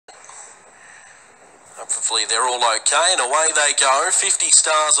hopefully they're all okay, and away they go. 50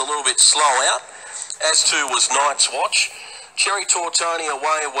 Stars a little bit slow out, as too was Night's Watch. Cherry Tortoni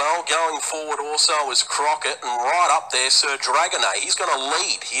away well. Going forward also is Crockett, and right up there Sir Dragonet. He's going to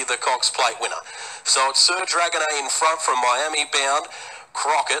lead here, the Cox Plate winner. So it's Sir Dragonet in front from Miami Bound,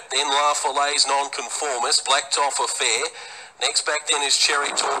 Crockett, then La Follet's Nonconformist, Black Toff Affair. Next back then is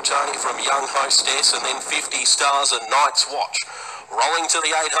Cherry Tortoni from Young Hostess, and then 50 Stars and Night's Watch. Rolling to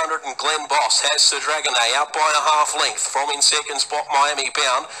the 800 and Glen Boss has Sir Dragonet out by a half length. From in second spot Miami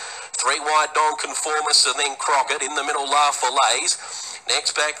Bound. 3 wide Nonconformists and then Crockett. In the middle La Follet's.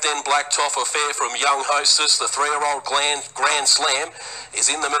 Next back then Black Toff Affair from Young Hostess. The 3-year-old Grand Slam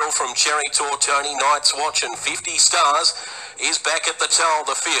is in the middle from Cherry Tortoni, Night's Watch, and 50 Stars is back at the tail of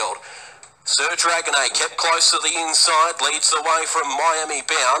the field. Sir Dragonet kept close to the inside, leads the way from Miami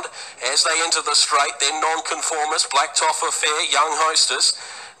Bound as they enter the straight. Then Nonconformist, Black Toff Affair, Young Hostess.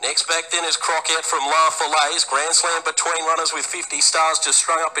 Next back then is Crockett from La Follet's. Grand Slam between runners with 50 Stars just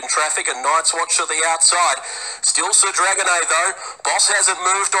strung up in traffic, and Night's Watch to the outside. Still Sir Dragonet though. Boss hasn't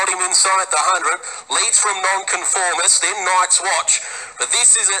moved on him inside the 100. Leads from Nonconformist, then Night's Watch. But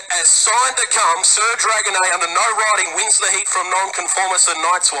this is a sign to come. Sir Dragonet under no riding wins the heat from Nonconformist and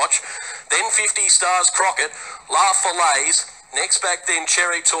Night's Watch. Then 50 Stars Crockett, La Follet's. Next back then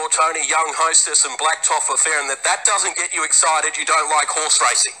Cherry Tortoni, Young Hostess and Black Toff Affair, and that doesn't get you excited, you don't like horse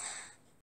racing.